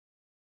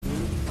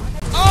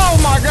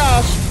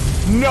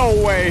No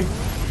way.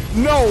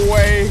 No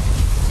way.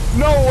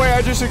 No way.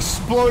 I just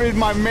exploded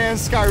my man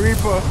Sky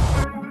Reaper.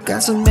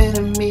 Got some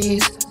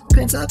enemies,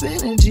 pent up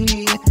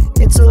energy.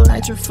 It's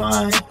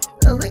electrifying,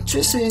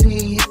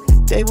 electricity.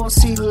 They won't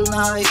see the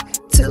light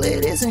till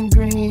it isn't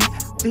green.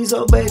 Please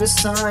obey the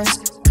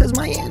signs, cause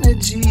my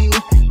energy,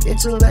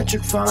 it's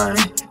electrifying,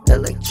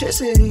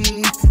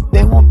 electricity.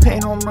 They won't pay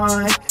no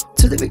mind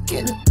till they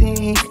begin to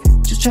think.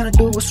 Just trying to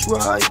do what's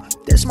right,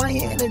 that's my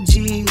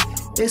energy.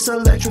 It's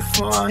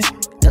electrifying,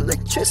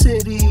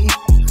 electricity.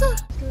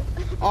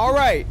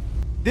 Alright,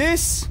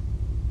 this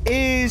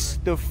is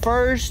the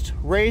first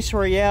Race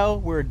Royale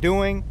we're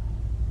doing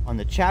on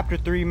the Chapter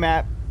 3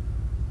 map.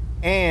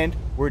 And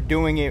we're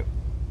doing it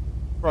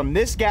from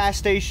this gas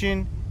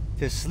station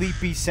to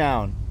Sleepy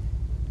Sound.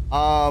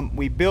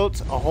 We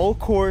built a whole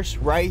course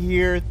right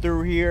here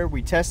through here.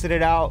 We tested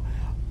it out.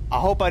 I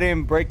hope I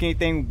didn't break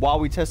anything while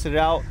we tested it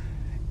out.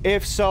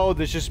 If so,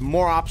 there's just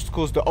more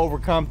obstacles to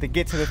overcome to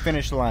get to the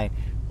finish line.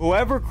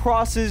 Whoever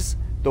crosses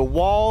the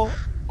wall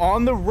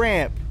on the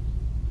ramp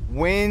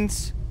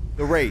wins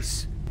the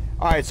race.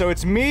 Alright, so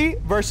it's me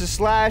versus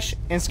Slash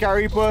and Sky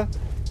Reaper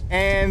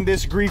and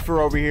this griefer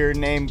over here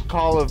named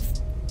Call of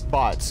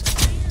Bots.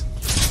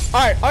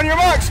 Alright, on your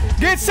marks,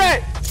 get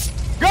set,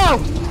 go!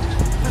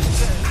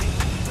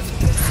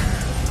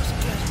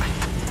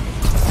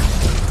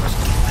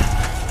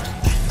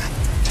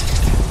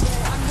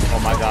 Oh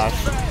my gosh.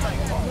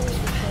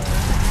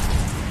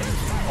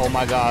 Oh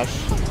my gosh.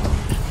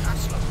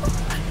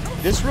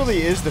 This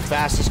really is the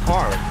fastest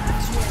car.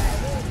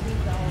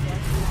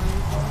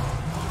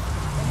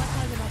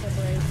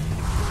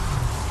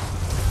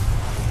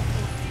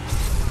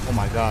 Oh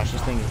my gosh,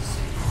 this thing is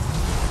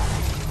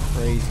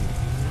crazy.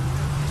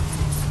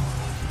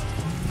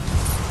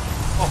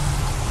 Oh.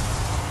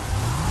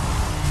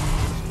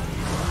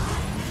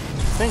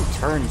 This thing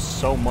turns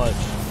so much.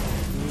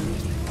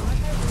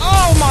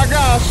 Oh my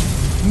gosh!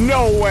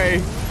 No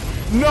way!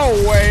 No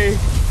way!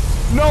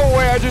 No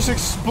way! I just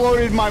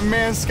exploded my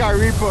man Sky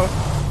Reaper.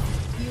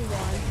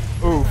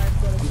 Oof.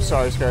 I'm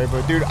sorry, Sky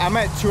Reaper. Dude, I'm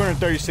at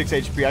 236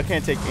 HP. I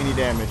can't take any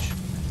damage.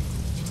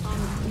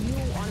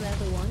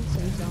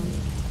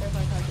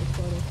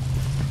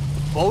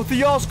 Both of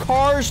y'all's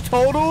cars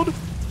totaled?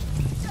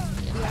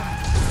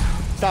 Yeah.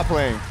 Stop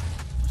playing.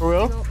 For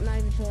real? No, not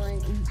even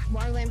playing.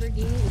 Why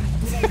Lamborghini?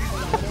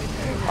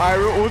 Alright,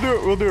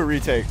 we'll do a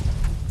retake.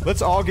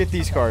 Let's all get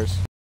these cars.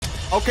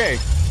 Okay.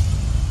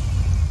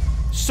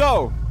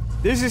 So,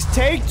 this is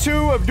take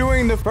 2 of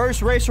doing the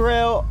first Race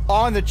Royale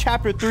on the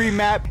Chapter 3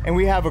 map, and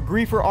we have a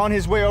griefer on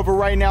his way over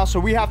right now, so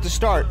we have to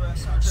start.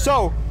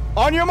 So,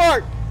 on your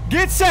mark,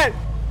 get set,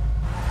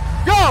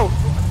 go!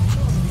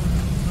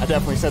 I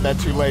definitely said that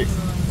too late.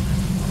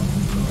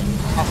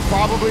 I'll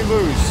probably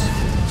lose.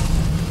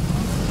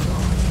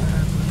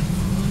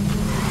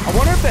 I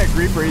wonder if that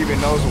griefer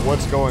even knows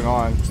what's going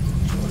on.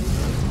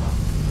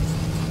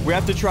 We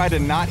have to try to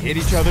not hit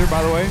each other,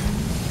 by the way,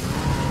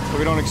 so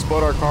we don't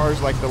explode our cars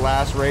like the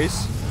last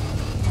race.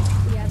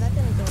 Yeah, that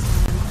didn't go.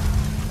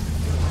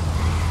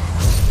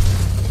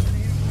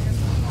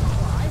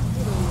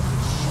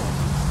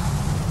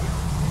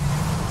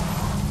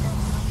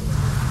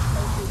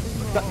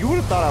 You would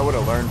have thought I would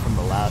have learned from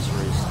the last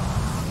race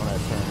when I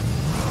turned.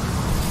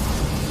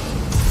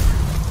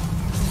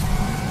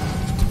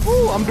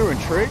 Ooh, I'm doing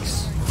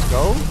tricks. Let's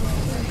go.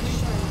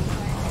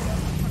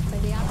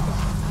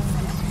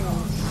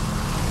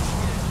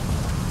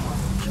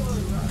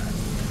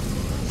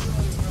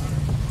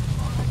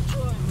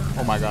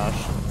 Oh my gosh.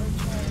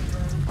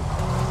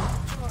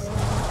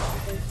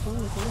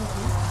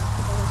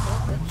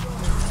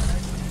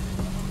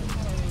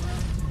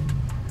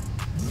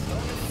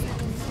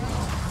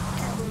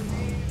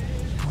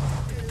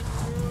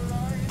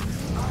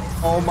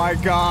 Oh my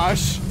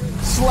gosh.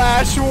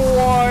 Slash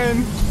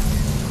won.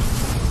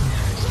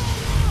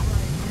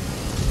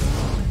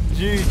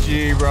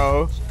 GG,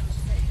 bro.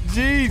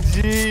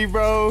 GG,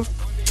 bro.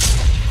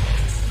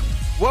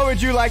 What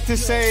would you like to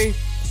say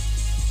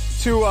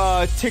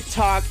to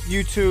TikTok,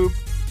 YouTube,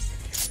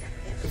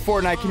 the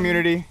Fortnite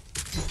community?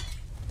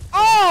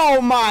 Oh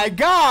my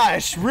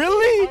gosh,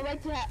 really? I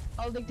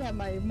would like to have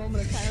my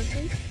moment of silence,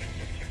 please.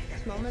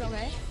 This moment,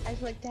 okay? I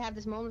just like to have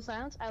this moment of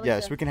silence.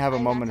 Yes, we can have a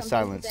moment of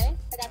silence.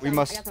 We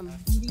must. I got some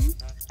booty.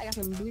 I got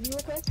some booty real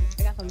quick.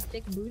 I got some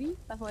thick booty.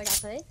 That's what I got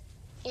today.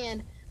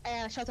 And I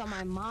gotta shout out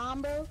my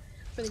mom, bro,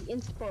 for the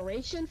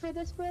inspiration for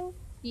this, bro.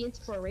 The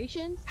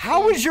inspiration.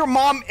 How is your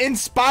mom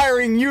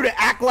inspiring you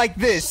to act like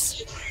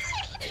this?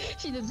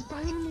 She's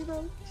inspiring me,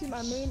 bro. She's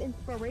my main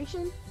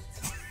inspiration.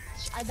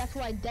 That's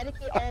who I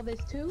dedicate all this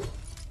to.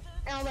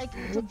 And I like to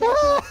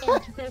dedicate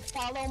and to go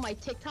follow my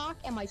TikTok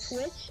and my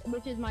Twitch,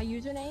 which is my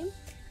username.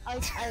 I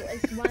just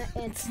want,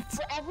 and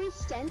for every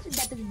cent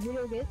that this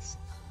video gets,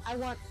 I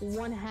want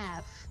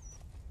 1/2.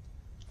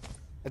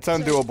 It's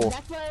undoable. So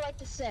that's what I like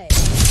to say.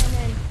 And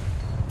then,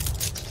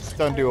 it's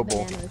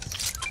undoable.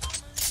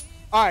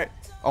 Alright.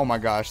 Oh my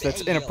gosh,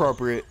 that's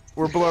inappropriate.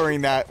 We're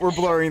blurring that. We're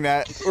blurring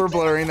that. We're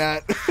blurring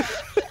that.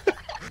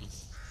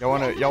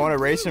 Y'all wanna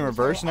race in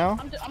reverse now?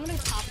 I'm gonna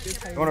cop your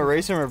car. You wanna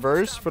race in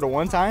reverse for the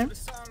one time?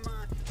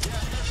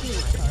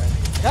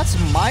 That's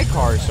my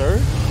car, sir.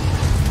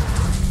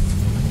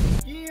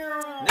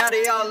 Now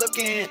they all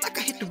looking like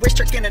I hit the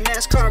racetrack in a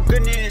NASCAR,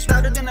 goodness.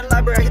 Louder than the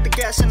library, I hit the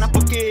gas and I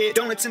book it.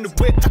 Donuts in the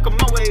whip like I'm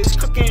always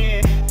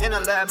cooking. In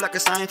a lab like a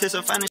scientist,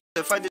 I'm finding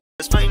to fight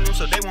this fighting them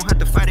so they won't have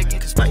to fight again.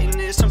 Cause fighting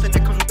is something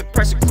that comes with the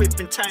price of quit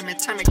and time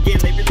again.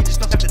 They really just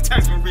don't have